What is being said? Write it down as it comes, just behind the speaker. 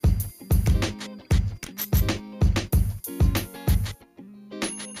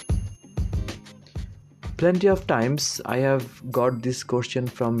Plenty of times I have got this question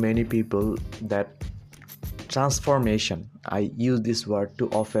from many people that transformation, I use this word too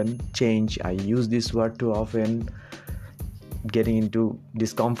often, change, I use this word too often, getting into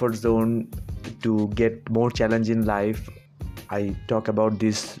discomfort zone to get more challenge in life, I talk about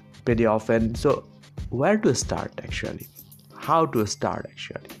this pretty often. So where to start actually? How to start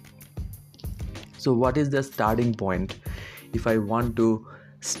actually? So what is the starting point if I want to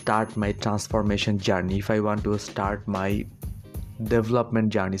start my transformation journey, if I want to start my development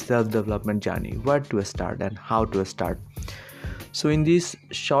journey, self-development journey, where to start and how to start? So in this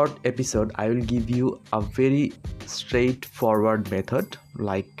short episode, I will give you a very straightforward method,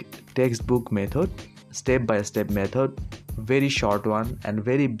 like textbook method, step-by-step method, very short one and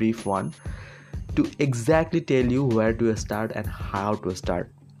very brief one, to exactly tell you where to start and how to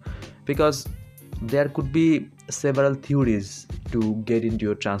start. Because there could be several theories to get into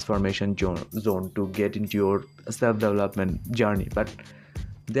your transformation zone, to get into your self-development journey, but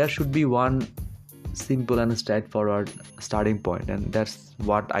there should be one simple and straightforward starting point, and that's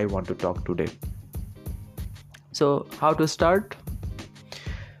what I want to talk today. So how to start?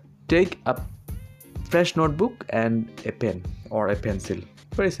 Take a fresh notebook and a pen or a pencil.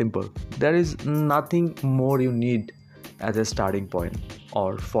 Very simple. There is nothing more you need as a starting point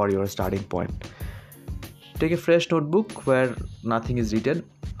or for your starting point. Take a fresh notebook where nothing is written.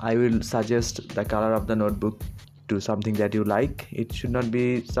 I will suggest the color of the notebook to something that you like. It should not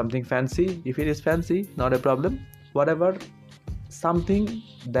be something fancy. If it is fancy, not a problem. Whatever, something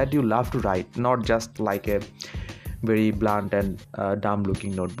that you love to write, not just like a very blunt and dumb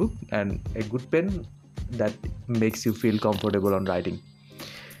looking notebook, and a good pen that makes you feel comfortable on writing.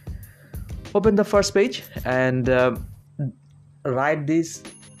 Open the first page and write this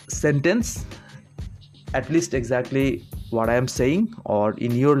sentence, at least exactly what I am saying, or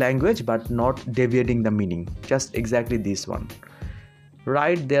in your language, but not deviating the meaning, just exactly this one.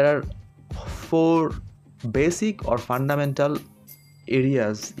 Right, there are 4 basic or fundamental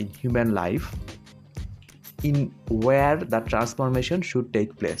areas in human life in where the transformation should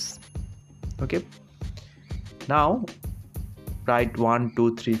take place. Okay, now write 1,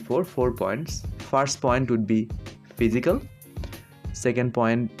 2, 3, 4 points. First point would be physical, second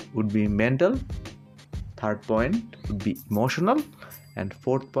point would be mental, third point would be emotional, and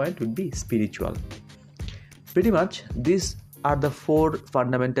fourth point would be spiritual. Pretty much these are the 4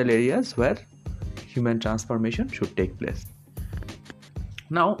 fundamental areas where human transformation should take place.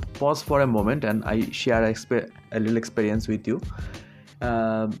 Now pause for a moment and I share a little experience with you.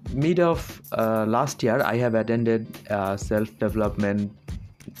 Mid of last year, I have attended a self-development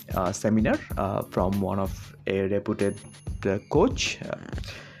seminar from one of a reputed coach.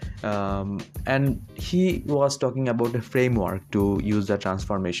 And he was talking about a framework to use the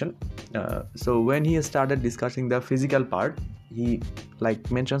transformation. So when he started discussing the physical part, he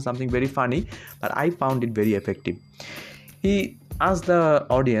mentioned something very funny, but I found it very effective. He asked the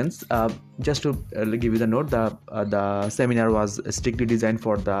audience, just to give you the note, the seminar was strictly designed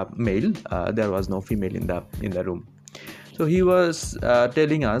for the male. There was no female in the room. So he was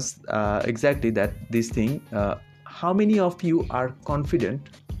telling us exactly that this thing. How many of you are confident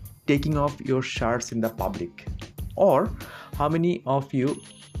taking off your shirts in the public? Or how many of you,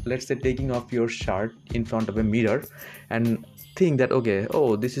 let's say, taking off your shirt in front of a mirror and think that, okay,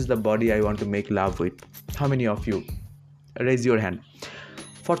 oh, this is the body I want to make love with? How many of you? Raise your hand.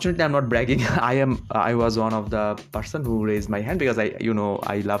 Fortunately, I'm not bragging. I was one of the person who raised my hand, because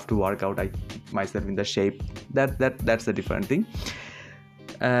I love to work out. I myself in the shape. That's a different thing.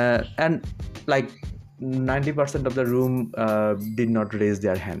 And 90% of the room did not raise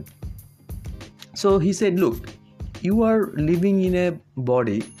their hand. So he said, look, you are living in a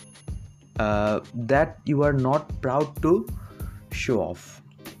body that you are not proud to show off,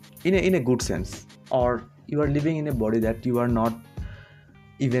 in a good sense, or you are living in a body that you are not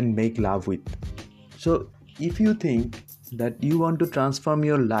even make love with. So if you think that you want to transform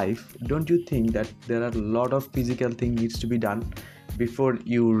your life, don't you think that there are a lot of physical things needs to be done before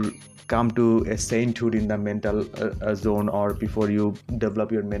you come to a sainthood in the mental zone, or before you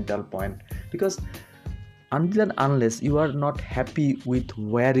develop your mental point? Because until and unless you are not happy with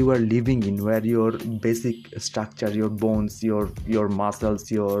where you are living in, where your basic structure, your bones, your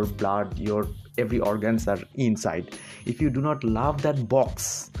muscles, your blood, your every organs are inside, if you do not love that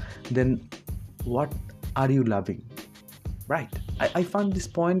box, then what are you loving, right? I find this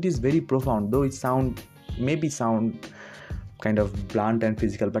point is very profound, though it sound kind of blunt and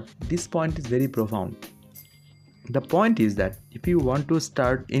physical, but this point is very profound. The point is that if you want to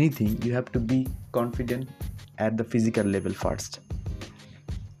start anything, you have to be confident at the physical level first.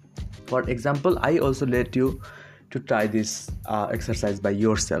 For example, I also let you to try this exercise by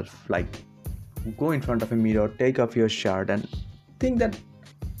yourself. Like, go in front of a mirror, take off your shirt and think that,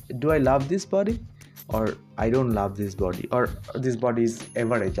 do I love this body, or I don't love this body, or this body is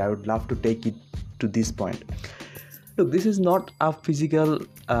average, I would love to take it to this point. Look, this is not a physical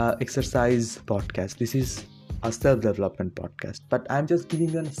exercise podcast. This is a self-development podcast, but I'm just giving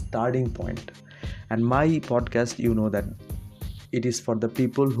you a starting point. And my podcast, you know that it is for the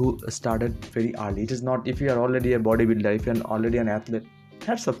people who started very early. It is not, if you are already a bodybuilder, if you are already an athlete,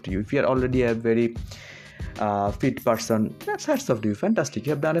 hats off to you. If you are already a very fit person, that's hats off to you. Fantastic, you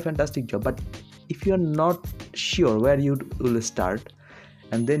have done a fantastic job. But if you are not sure where you will start,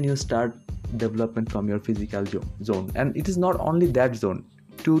 and then you start development from your physical zone, and it is not only that zone.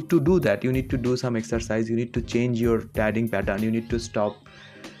 To do that, you need to do some exercise, you need to change your dieting pattern, you need to stop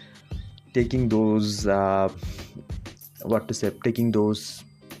taking those taking those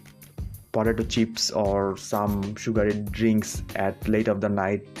potato chips or some sugary drinks at late of the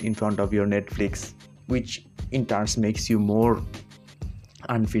night in front of your Netflix, which in turns makes you more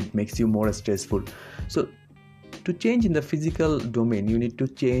unfit, makes you more stressful. So to change in the physical domain, you need to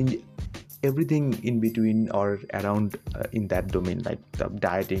change everything in between or around in that domain, like the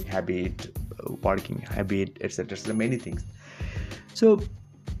dieting habit, working habit, etc. So many things. So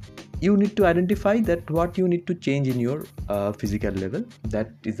you need to identify that what you need to change in your physical level.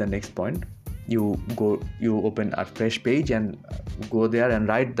 That is the next point. You open a fresh page and go there and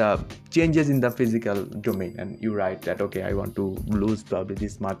write the changes in the physical domain, and you write that, okay, I want to lose probably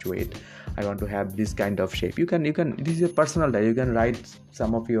this much weight, I want to have this kind of shape. You can this is your personal diet. You can write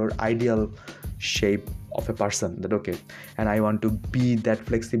some of your ideal shape of a person, that okay, and I want to be that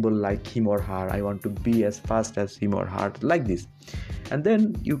flexible like him or her, I want to be as fast as him or her, like this. And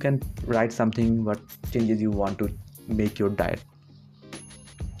then you can write something, what changes you want to make your diet.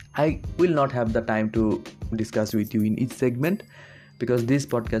 I will not have the time to discuss with you in each segment, because this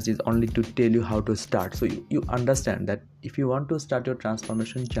podcast is only to tell you how to start. So you understand that if you want to start your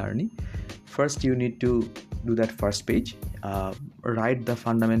transformation journey, first you need to do that first page, write the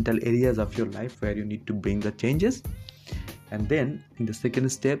fundamental areas of your life where you need to bring the changes. And then in the second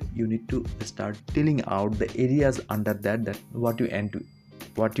step, you need to start telling out the areas under that what you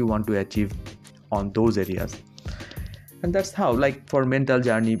want to achieve on those areas. And that's how, like for mental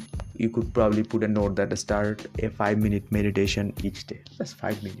journey, you could probably put a note that start a 5-minute meditation each day. That's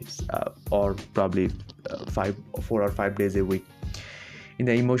 5 minutes, or probably 4 or 5 days a week. In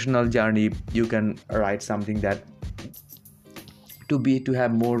the emotional journey, you can write something that to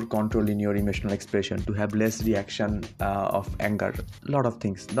have more control in your emotional expression, to have less reaction of anger. Lot of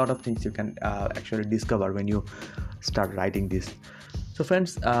things you can actually discover when you start writing this. So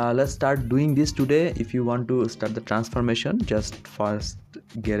friends, let's start doing this today. If you want to start the transformation, just first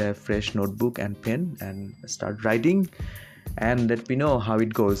get a fresh notebook and pen and start writing, and let me know how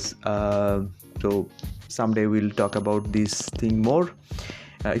it goes. So someday we'll talk about this thing more.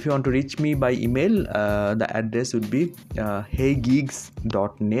 If you want to reach me by email, the address would be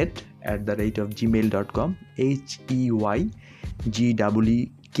heygeeks.net@gmail.com, HEYGEEKS,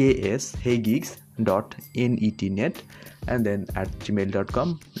 heygeeks.net, and then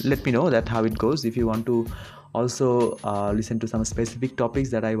 @gmail.com. Let me know that how it goes. If you want to also listen to some specific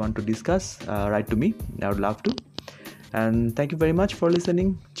topics that I want to discuss, write to me. I would love to. And thank you very much for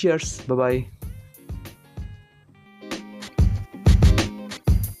listening. Cheers. Bye bye.